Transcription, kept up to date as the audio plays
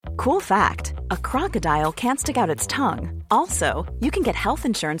Cool fact, a crocodile can't stick out its tongue. Also, you can get health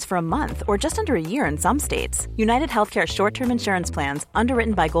insurance for a month or just under a year in some states. United Healthcare short-term insurance plans,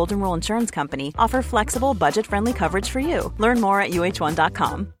 underwritten by Golden Rule Insurance Company, offer flexible, budget-friendly coverage for you. Learn more at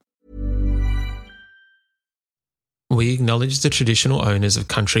uh1.com. We acknowledge the traditional owners of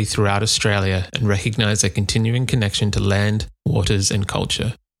country throughout Australia and recognise their continuing connection to land, waters and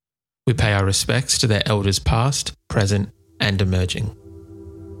culture. We pay our respects to their elders past, present and emerging.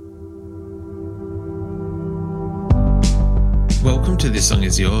 Welcome to This Song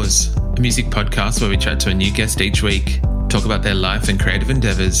Is Yours, a music podcast where we chat to a new guest each week, talk about their life and creative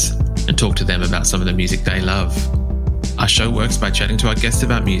endeavours, and talk to them about some of the music they love. Our show works by chatting to our guests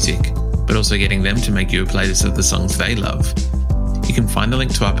about music, but also getting them to make you a playlist of the songs they love. You can find the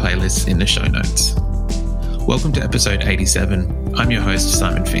link to our playlist in the show notes. Welcome to episode 87. I'm your host,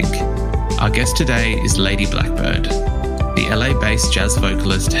 Simon Fink. Our guest today is Lady Blackbird. The LA-based jazz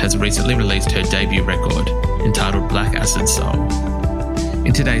vocalist has recently released her debut record, entitled Black Acid Soul.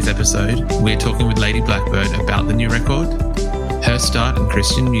 In today's episode, we're talking with Lady Blackbird about the new record, her start in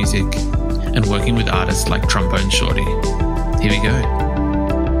Christian music, and working with artists like Trombone Shorty. Here we go.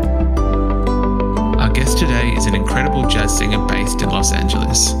 Our guest today is an incredible jazz singer based in Los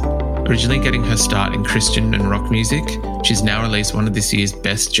Angeles. Originally getting her start in Christian and rock music, she's now released one of this year's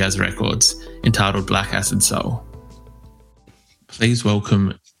best jazz records, entitled Black Acid Soul. Please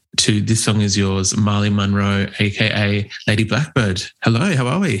welcome to This Song Is Yours, Marley Munro, aka Lady Blackbird. Hello, how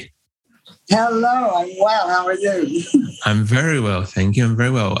are we? Hello, I'm well. How are you? I'm very well, thank you. I'm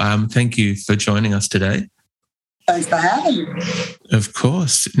very well. Thank you for joining us today. Thanks for having me. Of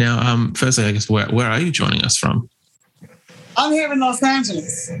course. Now, firstly, I guess, where are you joining us from? I'm here in Los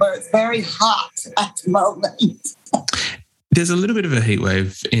Angeles, where it's very hot at the moment. There's a little bit of a heat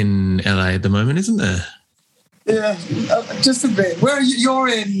wave in LA at the moment, isn't there? Yeah, just a bit. Where are you? You're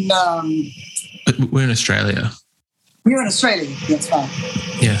in... We're in Australia. You're in Australia, that's fine.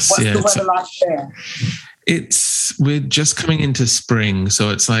 Yes. What's the weather like there? We're just coming into spring,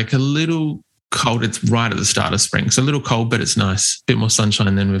 so it's like a little cold. It's right at the start of spring. It's a little cold, but it's nice. A bit more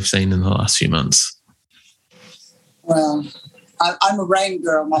sunshine than we've seen in the last few months. Well, I'm a rain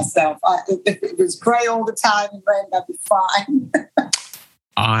girl myself. If it was grey all the time and rain, that'd be fine.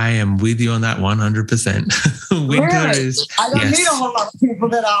 I am with you on that 100%. Winter really? is... I don't need a whole lot of people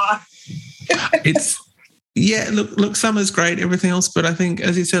that are. Look, summer's great, everything else, but I think,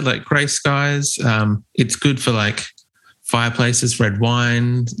 as you said, like grey skies, it's good for like fireplaces, red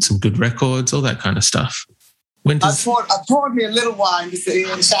wine, some good records, all that kind of stuff. I poured me a little wine to sit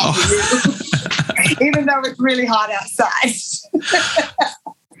here and chat with you, even though it's really hot outside.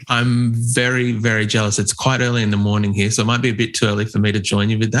 I'm very, very jealous. It's quite early in the morning here, so it might be a bit too early for me to join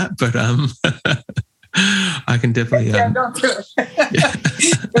you with that, but I can definitely... Yeah, don't do it.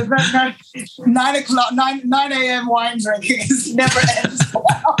 9 a.m. wine drinking never ends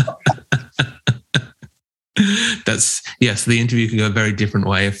well. The interview could go a very different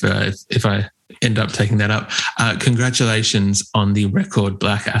way if I end up taking that up. Congratulations on the record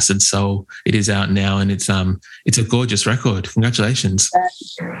Black Acid Soul. It is out now, and it's a gorgeous record. Congratulations.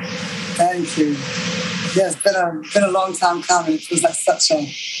 Thank you. Yeah, it's been a long time coming. It was like such a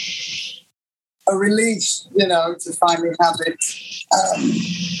relief, to finally have it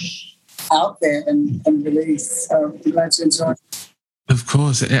out there and released. So I'm glad you enjoyed it. Of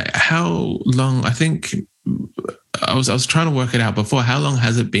course. How long? I think I was trying to work it out before. How long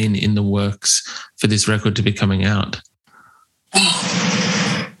has it been in the works for this record to be coming out?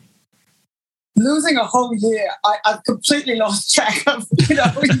 Losing a whole year. I've completely lost track of, we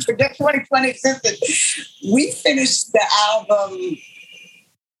forget 2020 existed. We finished the album.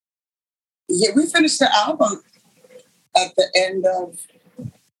 Yeah, we finished the album at the end of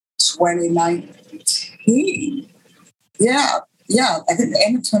 2019. Yeah, I think the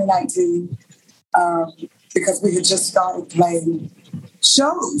end of 2019. Because we had just started playing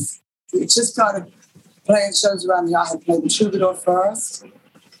shows. We had just started playing shows around here. I had played the Troubadour first,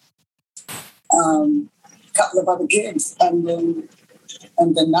 a couple of other gigs, and then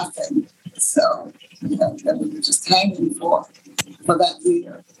nothing. So, we were just hanging for that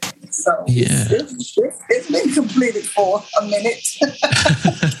year. So yeah. It's been completed for a minute.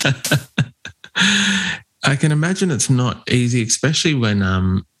 I can imagine it's not easy, especially when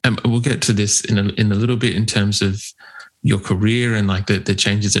and we'll get to this in a little bit in terms of your career and like the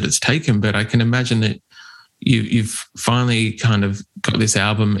changes that it's taken. But I can imagine that you've finally kind of got this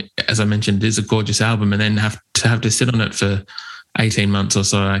album. As I mentioned, it is a gorgeous album, and then have to sit on it for 18 months or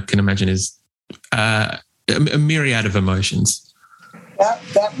so. I can imagine is a myriad of emotions.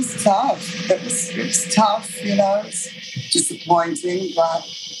 that was tough. It was tough, you know. It's disappointing, but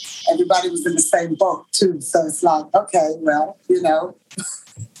everybody was in the same boat too. So it's like, okay, well, you know,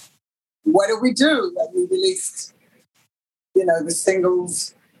 what do we do? And we released, you know, the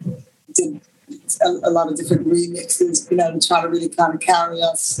singles, did a lot of different remixes, you know, to try to really kind of carry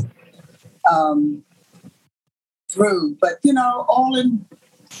us through. But, you know, all in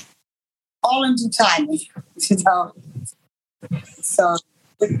due time, you know. So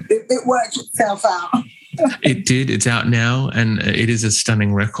it worked itself out. It did. It's out now, and it is a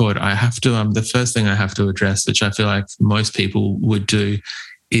stunning record. I have to. The first thing I have to address, which I feel like most people would do,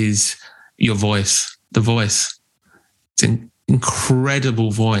 is your voice. The voice. It's an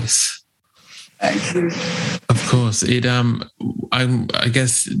incredible voice. Thank you. Of course. It. I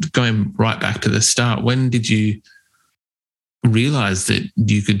guess going right back to the start. When did you realize that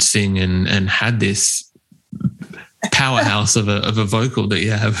you could sing and had this powerhouse of a vocal that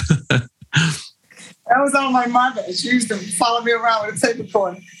you have? That was all my mother. She used to follow me around with a tape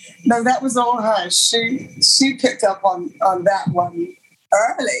recorder. No, that was all her. She picked up on that one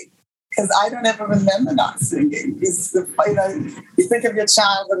early, because I don't ever remember not singing. It's you know, you think of your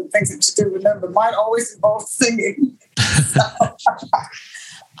childhood and things that you do remember. Mine always involved singing. So,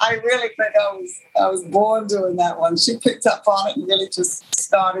 I really think I was born doing that one. She picked up on it and really just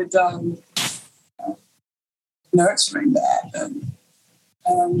started nurturing that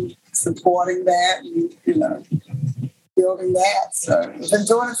and supporting that, and, you know, building that. So I've been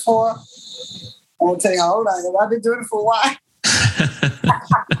doing it for, I won't tell you how old I am, I've been doing it for a while.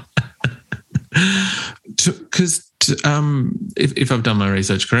 Because if I've done my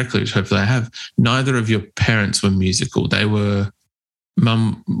research correctly, which hopefully I have, neither of your parents were musical. They were,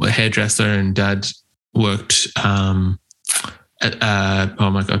 mum a hairdresser and dad worked at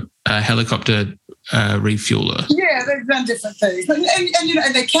a helicopter refueler. Yeah, they've done different things, and you know,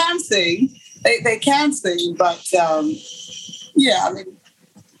 and they can sing. They can sing, but yeah, I mean,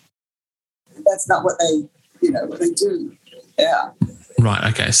 that's not what they do. Yeah. Right.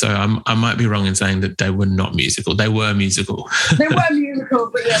 Okay. So I might be wrong in saying that they were not musical. They were musical. They were musical,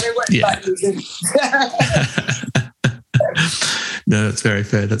 but yeah, they weren't like music. No, that's very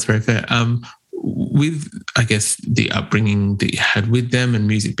fair. That's very fair. With, I guess, the upbringing that you had with them and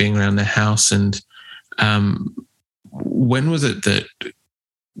music being around the house, and when was it that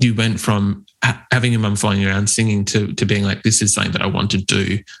you went from having your mum following you around singing to being like, this is something that I want to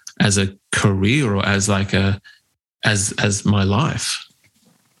do as a career or as like as my life?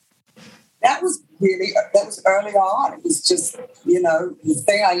 That was early on. It was just, you know, the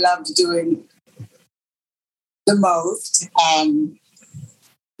thing I loved doing the most, and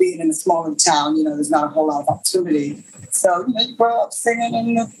being in a smaller town, you know, there's not a whole lot of opportunity. So, you know, you grow up singing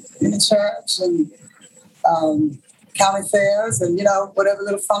in the church and county fairs and, you know, whatever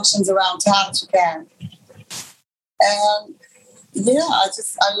little functions around town that you can. And yeah,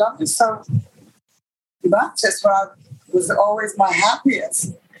 I loved it so much. That's where I was always my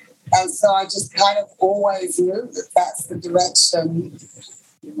happiest. And so I just kind of always knew that that's the direction,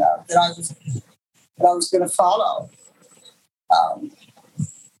 you know, that I was going to follow.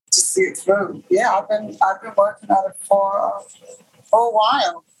 To see it through. Yeah, I've been working at it for a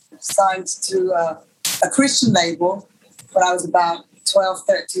while. Signed to a Christian label when I was about 12,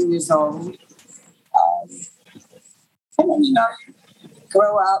 13 years old. And then, you know, you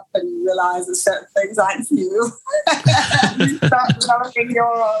grow up and you realize that certain things aren't for you. You start developing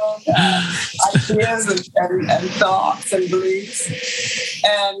your own ideas and thoughts and beliefs.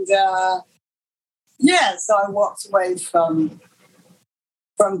 And yeah, so I walked away from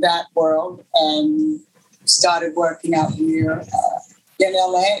that world and started working out here in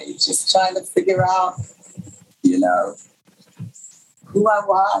LA, just trying to figure out, you know, who I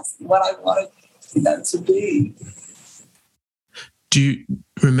was, what I wanted, you know, to be. Do you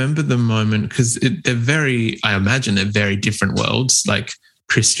remember the moment? Because they're very, I imagine they're very different worlds, like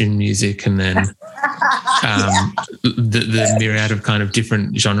Christian music and then the myriad of kind of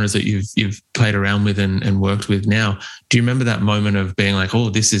different genres that you've played around with and worked with now. Do you remember that moment of being like, oh,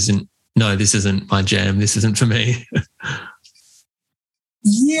 this isn't my jam, this isn't for me?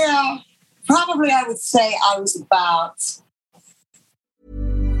 Yeah, probably I would say I was about...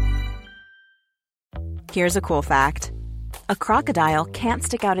 Here's a cool fact. A crocodile can't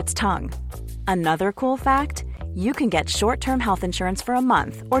stick out its tongue. Another cool fact, you can get short-term health insurance for a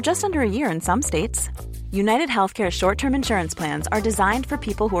month or just under a year in some states. United Healthcare short-term insurance plans are designed for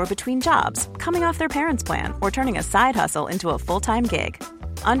people who are between jobs, coming off their parents' plan, or turning a side hustle into a full-time gig.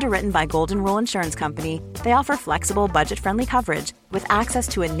 Underwritten by Golden Rule Insurance Company, they offer flexible, budget-friendly coverage with access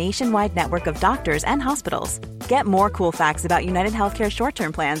to a nationwide network of doctors and hospitals. Get more cool facts about United Healthcare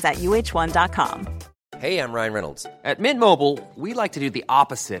short-term plans at uh1.com. Hey, I'm Ryan Reynolds. At Mint Mobile, we like to do the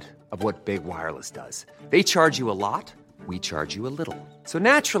opposite of what Big Wireless does. They charge you a lot, we charge you a little. So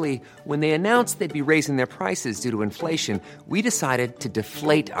naturally, when they announced they'd be raising their prices due to inflation, we decided to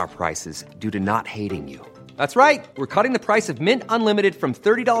deflate our prices due to not hating you. That's right. We're cutting the price of Mint Unlimited from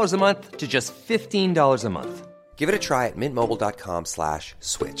 $30 a month to just $15 a month. Give it a try at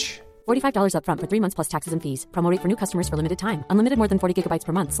mintmobile.com/switch. $45 up front for 3 months plus taxes and fees. Promo rate for new customers for limited time. Unlimited more than 40 gigabytes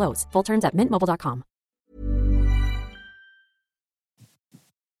per month. Slows full terms at mintmobile.com.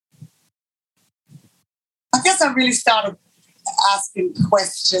 I guess I really started asking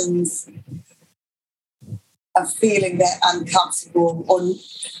questions of feeling that uncomfortable, or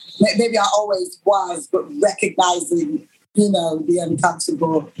maybe I always was, but recognizing, the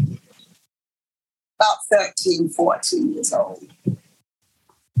uncomfortable about 13, 14 years old.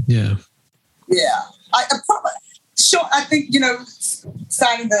 Yeah. Yeah. I think,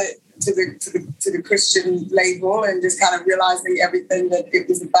 signing to the Christian label and just kind of realizing everything that it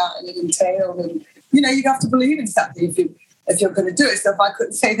was about and it entailed. And, you have to believe in something if you're going to do it. So if I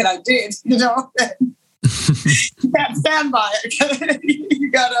couldn't say that I did, then you can't stand by it. You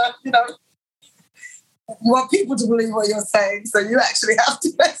gotta, you want people to believe what you're saying, so you actually have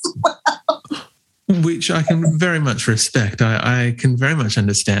to as well. Which I can very much respect. I can very much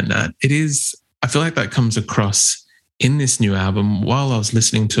understand that. I feel like that comes across in this new album. While I was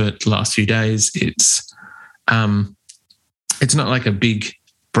listening to it the last few days, it's not like a big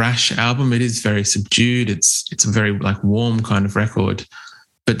brash album. It is very subdued. It's a very warm kind of record,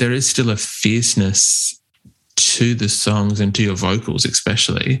 but there is still a fierceness to the songs and to your vocals,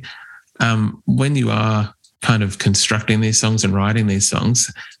 especially when you are kind of constructing these songs and writing these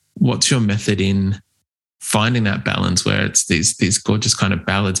songs. What's your method in finding that balance where it's these gorgeous kind of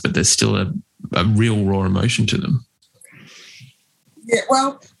ballads, but there's still a real raw emotion to them? Yeah,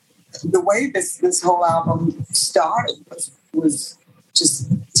 well, the way this whole album started was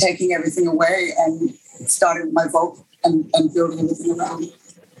just taking everything away and starting with my vocal and building everything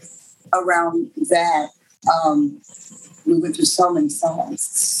around that. We went through so many songs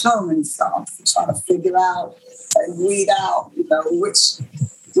to try to figure out and weed out, which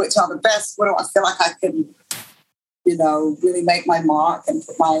are the best. What do I feel like I can, really make my mark and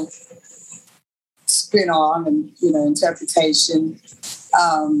put my spin on and, interpretation.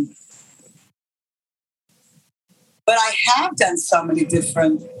 But I have done so many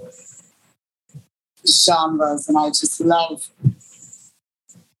different genres, and I just love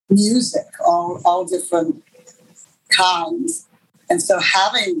music, all different kinds. And so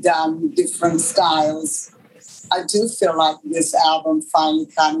having done different styles, I do feel like this album finally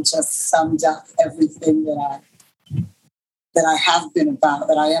kind of just summed up everything that I have been about,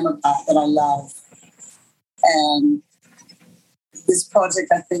 that I am about, that I love. And this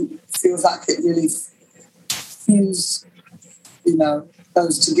project, I think, feels like it really fused,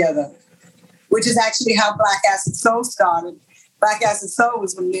 those together, which is actually how Black Acid Soul started. Black Acid Soul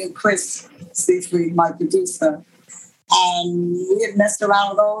was with me and Chris Seafried, my producer. And we had messed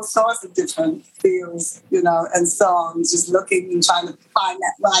around with all sorts of different feels, and songs, just looking and trying to find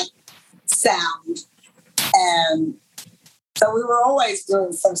that right sound. And so we were always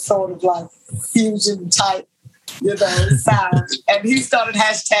doing some sort of fusion type, sound. And he started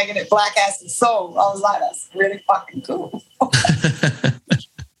hashtagging it Black Acid Soul. I was like, that's really fucking cool.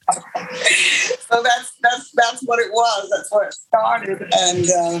 So that's what it was. That's where it started. And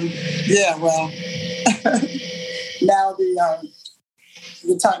now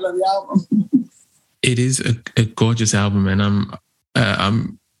the title of the album. It is a gorgeous album, and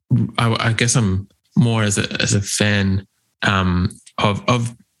I guess I'm more as a fan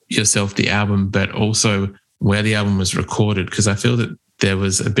of yourself, the album, but also where the album was recorded, because I feel that there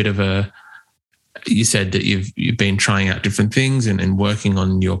was a bit of you said that you've been trying out different things and working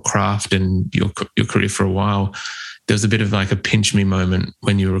on your craft and your career for a while. There was a bit of a pinch me moment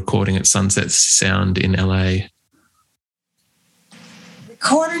when you were recording at Sunset Sound in LA.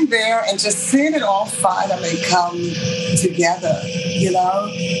 Recording there and just seeing it all finally come together,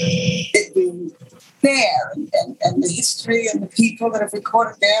 it being there and the history and the people that have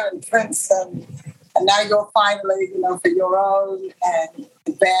recorded there and Prince and now you're finally, for your own, and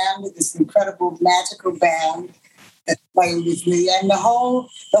the band, with this incredible magical band that played with me. And the whole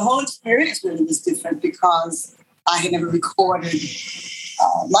experience really was different because I had never recorded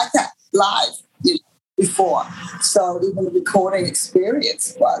like that live before. So even the recording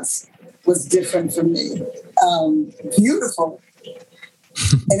experience was different for me. Beautiful.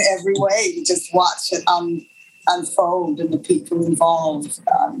 in every way to just watch it unfold and the people involved.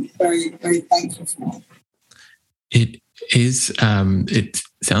 Very, very thankful for. It is. It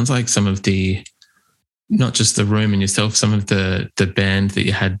sounds like some of the, not just the room and yourself, some of the band that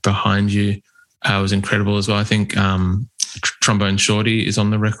you had behind you was incredible as well. I think Trombone Shorty is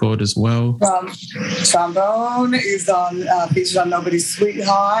on the record as well. Trombone is on featured on Nobody's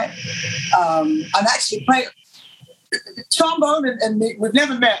Sweetheart. I'm actually playing trombone and me. We've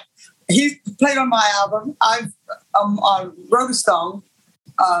never met. He played on my album. I wrote a song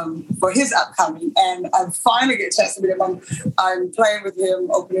for his upcoming, and I finally get a chance to meet him. I'm playing with him,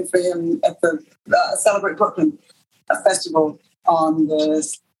 opening for him at the Celebrate Brooklyn Festival on the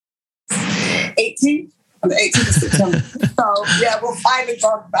 18th. On the 18th of September. So, yeah, we'll finally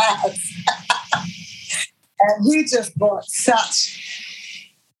talk back. And he just brought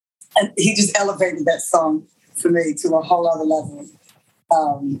and he just elevated that song for me to a whole other level.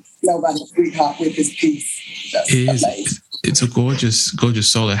 Nobody's Sweetheart with his piece. It's a gorgeous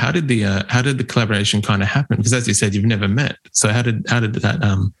solo. How did the collaboration kind of happen? Because as you said, you've never met. So how did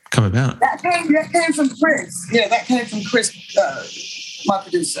that come about? That came from Chris. Yeah, that came from Chris. My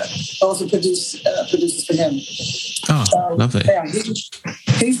producer, also produces for him. Oh, so, lovely! Yeah,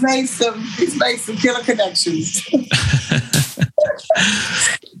 he's made some killer connections. Who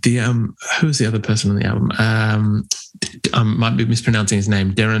was the other person on the album? I might be mispronouncing his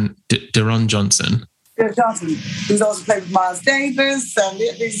name. Deron Johnson. Deron Johnson. He's also played with Miles Davis, and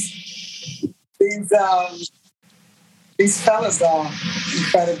these fellas are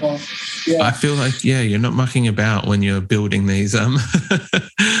incredible. Yeah. I feel like, you're not mucking about when you're building these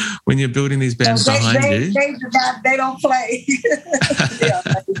when you're building these bands behind you. They don't play.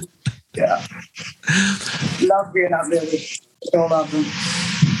 Yeah. Love being out there with all of them.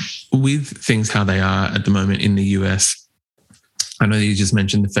 With things how they are at the moment in the US, I know you just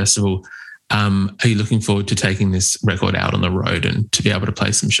mentioned the festival. Are you looking forward to taking this record out on the road and to be able to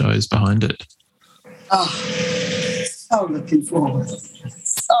play some shows behind it? Oh, so looking forward.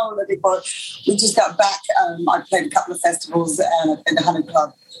 We just got back. I played a couple of festivals and I played the 100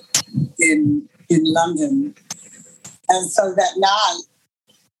 Club in London. And so that night,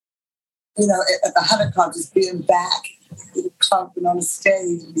 at the 100 Club, just being back in the club and on the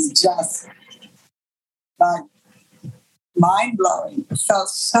stage was just like mind-blowing. It felt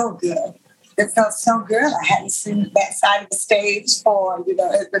so good. I hadn't seen that side of the stage for,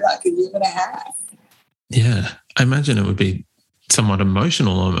 it's been like a year and a half. Yeah, I imagine it would be somewhat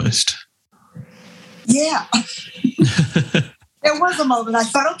emotional almost. Yeah. There was a moment I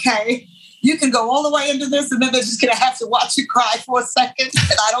thought, okay, you can go all the way into this and then they're just going to have to watch you cry for a second,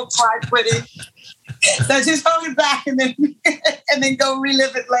 and I don't cry pretty. So just hold it back and then go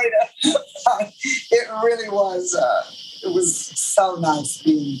relive it later. It really was, it was so nice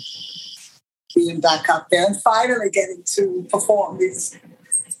being back up there and finally getting to perform these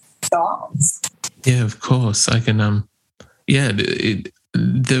songs. Yeah, of course. I can,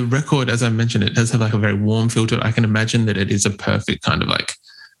 the record, as I mentioned, it does have like a very warm feel to it. I can imagine that it is a perfect kind of like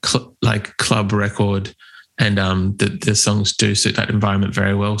club record, and the songs do suit that environment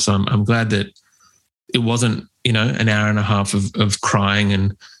very well. So I'm glad that it wasn't, an hour and a half of crying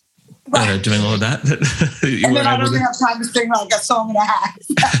and doing all of that. And then I don't have time to sing like a song and a half.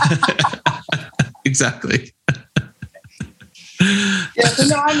 Exactly. Yeah, so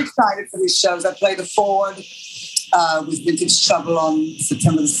no, I'm excited for these shows. I played the Ford with Vintage Trouble on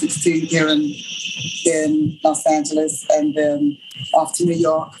September the 16th here in Los Angeles, and then off to New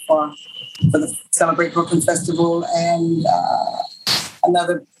York for the Celebrate Brooklyn Festival, and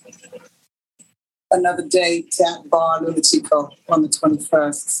another date at Bar Luna Chico on the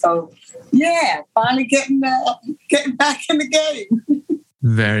 21st. So, yeah, finally getting back in the game.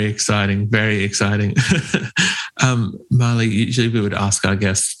 Very exciting, very exciting. Marley, usually we would ask our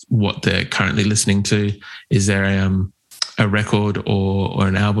guests what they're currently listening to. Is there a record or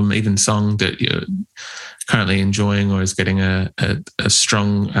an album, even song that you're currently enjoying or is getting a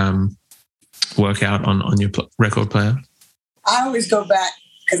strong workout on your record player? I always go back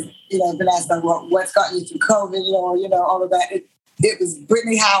because, I've been asked like, what's gotten you through COVID or, all of that. It was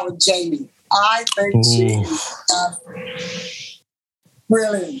Brittany Howard, Jamie. I think she's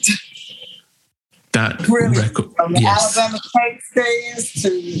brilliant. That brilliant. Record, from the yes. Alabama Cakes days to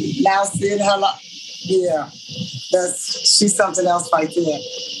now seeing her she's something else right there.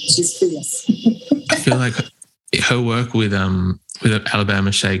 She's fierce. I feel like her work with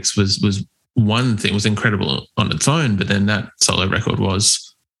Alabama Shakes was one thing, was incredible on its own, but then that solo record was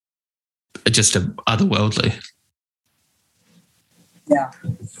just otherworldly. Yeah.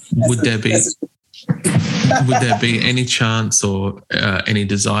 Would there be Would there be any chance or any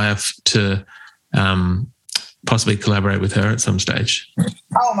desire to possibly collaborate with her at some stage?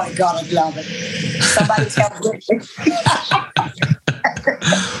 Oh my God, I'd love it. Somebody tell me.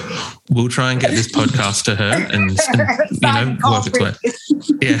 We'll try and get this podcast to her and work its way.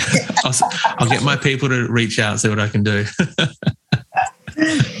 Yeah, I'll get my people to reach out, see what I can do.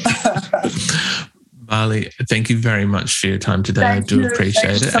 Marley, thank you very much for your time today. I do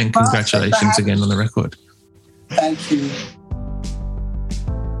appreciate it. And congratulations again on the record. Thank you.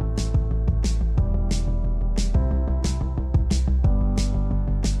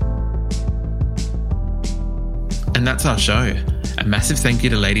 And that's our show. A massive thank you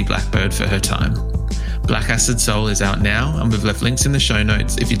to Lady Blackbird for her time. Black Acid Soul is out now, and we've left links in the show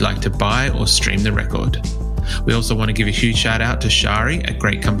notes if you'd like to buy or stream the record. We also want to give a huge shout out to Shari at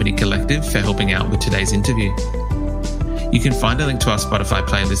Great Company Collective for helping out with today's interview. You can find a link to our Spotify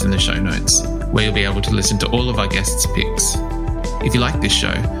playlist in the show notes, where you'll be able to listen to all of our guests' picks. If you like this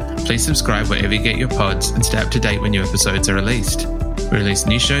show, please subscribe wherever you get your pods and stay up to date when new episodes are released. We release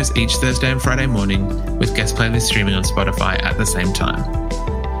new shows each Thursday and Friday morning, with guest playlists streaming on Spotify at the same time.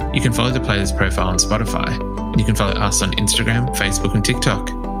 You can follow the playlist profile on Spotify, and you can follow us on Instagram, Facebook, and TikTok.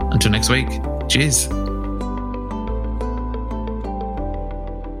 Until next week, cheers.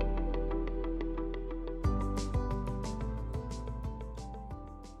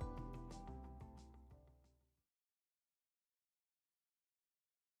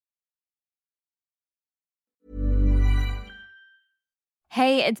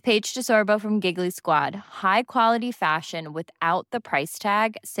 Hey, it's Paige DeSorbo from Giggly Squad. High quality fashion without the price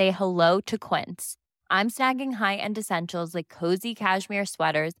tag. Say hello to Quince. I'm snagging high-end essentials like cozy cashmere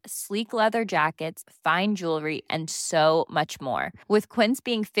sweaters, sleek leather jackets, fine jewelry, and so much more. With Quince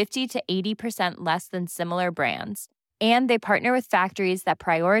being 50 to 80% less than similar brands. And they partner with factories that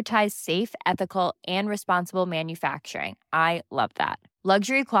prioritize safe, ethical, and responsible manufacturing. I love that.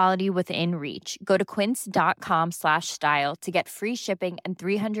 Luxury quality within reach. Go to quince.com/style to get free shipping and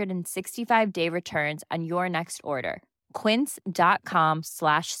 365-day returns on your next order.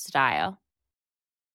 Quince.com/style.